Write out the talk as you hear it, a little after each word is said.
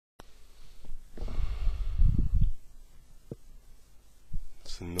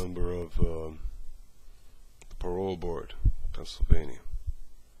a number of the Parole Board, Pennsylvania,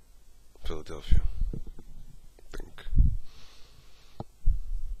 Philadelphia, I think.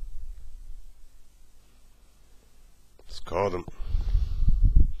 Let's call them.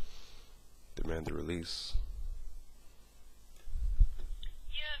 Demand the release.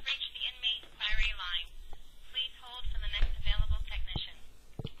 You have reached the inmate inquiry line. Please hold for the next available technician.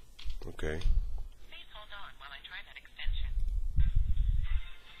 Okay. Please hold on while I try that extension.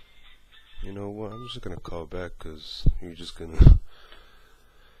 You know what? I'm just gonna call back because you're just gonna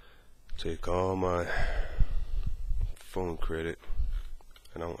take all my phone credit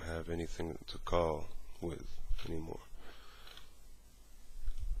and I don't have anything to call with anymore.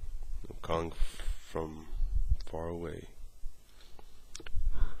 I'm calling from far away,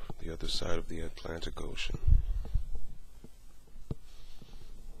 from the other side of the Atlantic Ocean,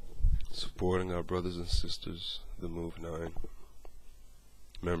 supporting our brothers and sisters, the MOVE9,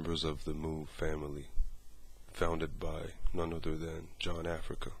 members of the MOVE family, founded by none other than John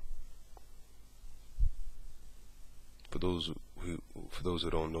Africa. For those who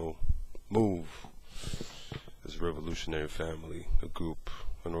don't know, MOVE is a revolutionary family, a group,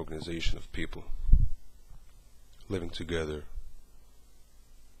 an organization of people living together,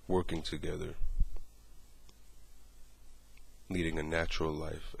 working together, leading a natural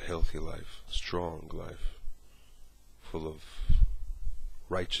life, a healthy life, strong life, full of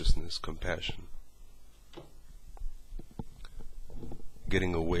righteousness, compassion,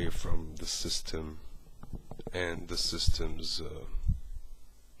 getting away from the system and the system's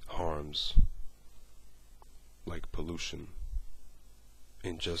harms, like pollution,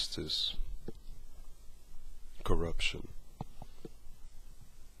 injustice, corruption,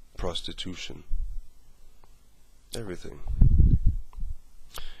 prostitution, everything.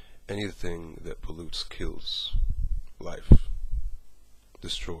 Anything that pollutes kills life,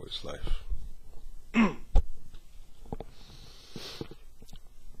 destroys life.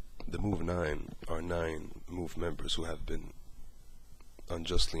 The MOVE9 are 9 MOVE members who have been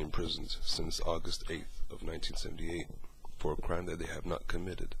unjustly imprisoned since August 8th of 1978 for a crime that they have not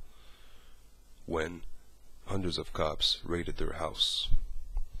committed, when hundreds of cops raided their house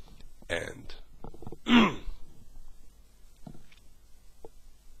and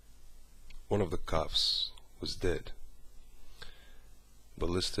one of the cops was dead.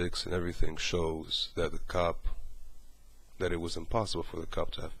 Ballistics and everything shows that that it was impossible for the cop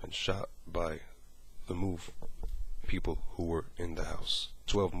to have been shot by the MOVE people who were in the house.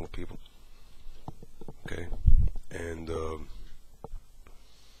 12 MOVE people. Okay? And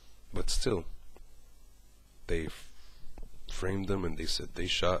but still they framed them and they said they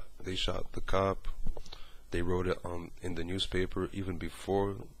shot the cop. They wrote it in the newspaper even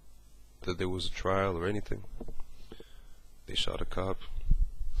before that there was a trial or anything. They shot a cop.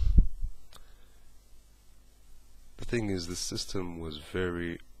 The thing is, the system was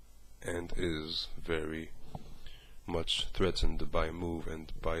very and is very much threatened by MOVE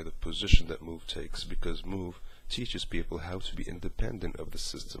and by the position that MOVE takes, because MOVE teaches people how to be independent of the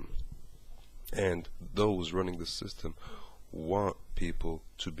system, and those running the system want people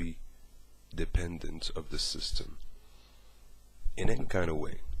to be dependent of the system in any kind of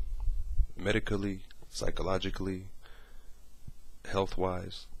way, medically, psychologically,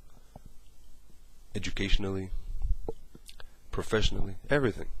 health-wise, educationally, professionally,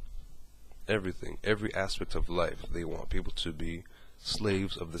 everything, every aspect of life. They want people to be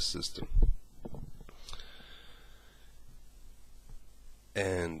slaves of the system.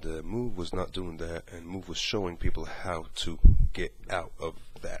 And MOVE was not doing that, and MOVE was showing people how to get out of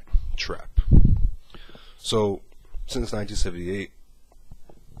that trap. So, since 1978,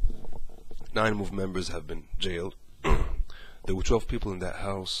 9 MOVE members have been jailed. There were 12 people in that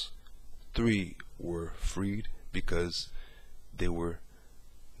house. 3 were freed because they were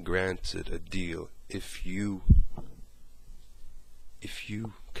granted a deal. If you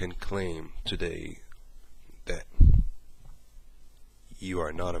can claim today that you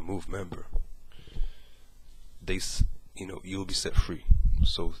are not a MOVE member, you'll be set free.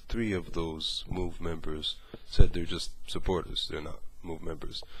 So 3 of those MOVE members said they're just supporters, they're not MOVE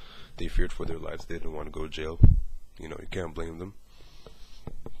members. They feared for their lives, they didn't want to go to jail. You can't blame them.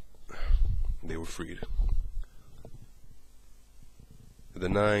 They were freed. The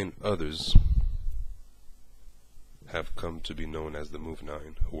 9 others have come to be known as the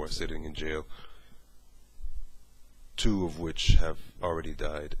MOVE9, who are sitting in jail, 2 of which have already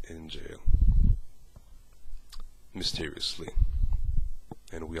died in jail, mysteriously,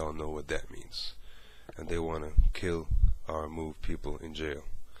 and we all know what that means. And they want to kill our MOVE people in jail,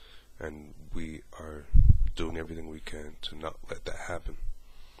 and we are doing everything we can to not let that happen.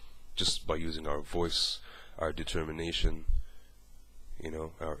 just by using our voice, our determination,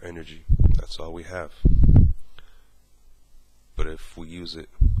 our energy. That's all we have. But if we use it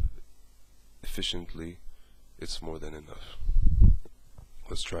efficiently, it's more than enough.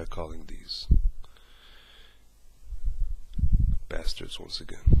 Let's try calling these bastards once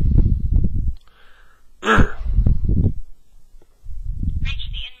again. Reach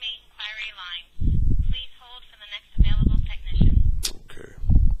the inmate inquiry line. Please hold for the next available technician. Okay.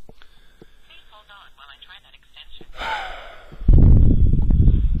 Please hold on while I try that extension.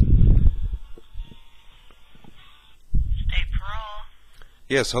 State Parole.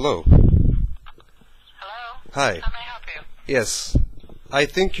 Yes, hello. Hello? Hi. How may I help you? Yes. I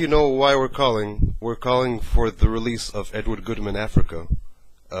think you know why we're calling. We're calling for the release of Edward Goodman, Africa. Do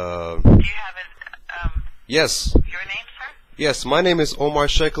you have it, Yes. your name, sir? Yes, my name is Omar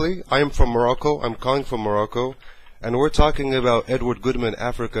Shekli. I am from Morocco. I'm calling from Morocco. And we're talking about Edward Goodman,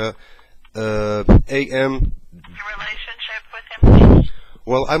 Africa, AM. Your relationship with him, please?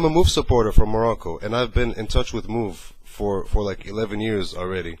 Well, I'm a MOVE supporter from Morocco, and I've been in touch with MOVE for like 11 years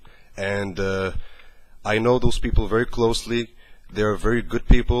already. And I know those people very closely. They're very good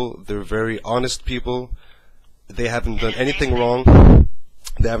people. They're very honest people. They haven't done anything wrong.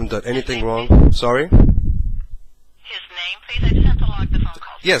 They haven't done anything wrong. Sorry? His name, please? I just have to log the phone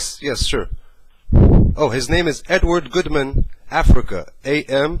call. Yes, sure. Oh, his name is Edward Goodman, Africa.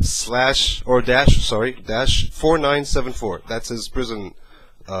 dash 4974. That's his prison,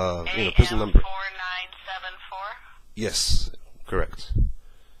 prison number. 4974? Yes, correct.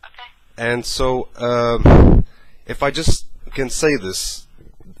 Okay. And so, if I just can say this,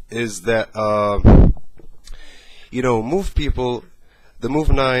 is that, MOVE people, the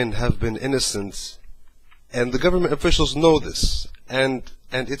MOVE9 have been innocent, and the government officials know this, and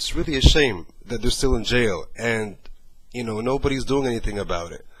it's really a shame that they're still in jail, and, nobody's doing anything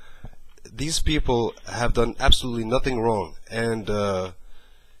about it. These people have done absolutely nothing wrong, and,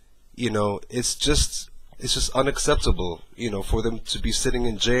 it's just unacceptable, for them to be sitting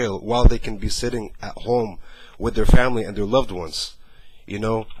in jail while they can be sitting at home with their family and their loved ones.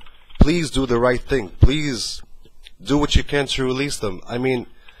 Please do the right thing. Please do what you can to release them. I mean,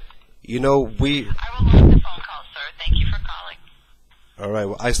 we... I will log the phone call, sir. Thank you for calling. Alright,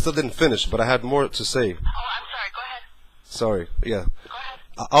 well, I still didn't finish, but I had more to say. Oh, I'm sorry. Go ahead. Sorry, yeah. Go ahead.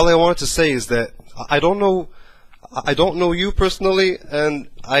 All I wanted to say is that I don't know you personally, and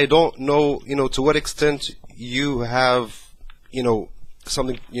I don't know, to what extent you have,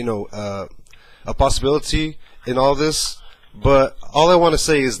 something, a possibility in all this, but all I want to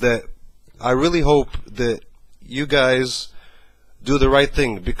say is that I really hope that you guys do the right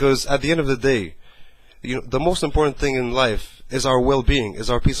thing, because at the end of the day, the most important thing in life is our well-being, is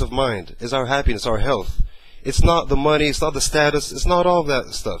our peace of mind, is our happiness, our health. It's not the money, it's not the status, it's not all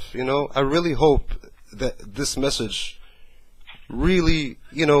that stuff, I really hope that this message really,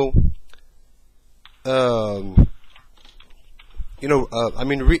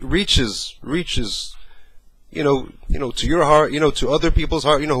 reaches, to your heart, to other people's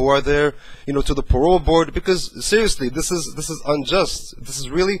heart, who are there, to the parole board, because seriously, this is unjust. This is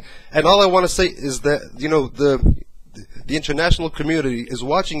really, and all I want to say is that, the international community is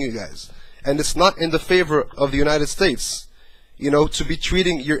watching you guys, and it's not in the favor of the United States, to be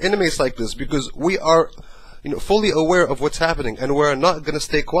treating your inmates like this, because we are, fully aware of what's happening, and we're not going to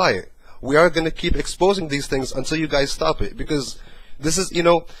stay quiet. We are going to keep exposing these things until you guys stop it, because this is,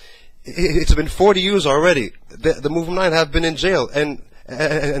 it's been 40 years already. The MOVE9 have been in jail, and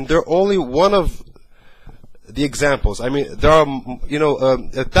they're only one of the examples. I mean, there are,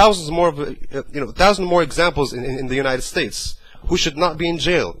 thousands more, thousand more examples in the United States who should not be in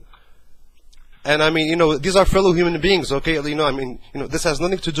jail. And I mean, these are fellow human beings, okay? This has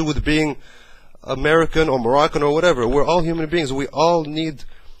nothing to do with being American or Moroccan or whatever. We're all human beings. We all need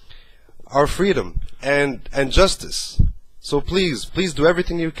our freedom and justice. So please do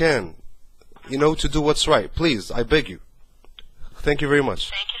everything you can, to do what's right. Please, I beg you. Thank you very much.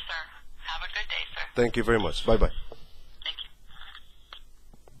 Thank you, sir. Have a good day, sir. Thank you very much. Bye-bye. Thank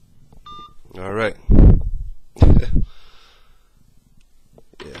you. All right.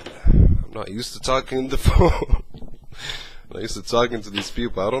 Yeah, I'm not used to talking on the phone. I'm not used to talking to these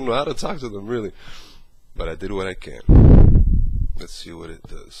people. I don't know how to talk to them, really. But I did what I can. Let's see what it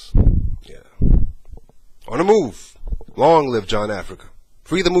does. Yeah. On the move. Long live John Africa.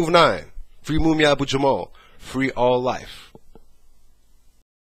 Free the MOVE9. Free Mumia Abu Jamal. Free all life.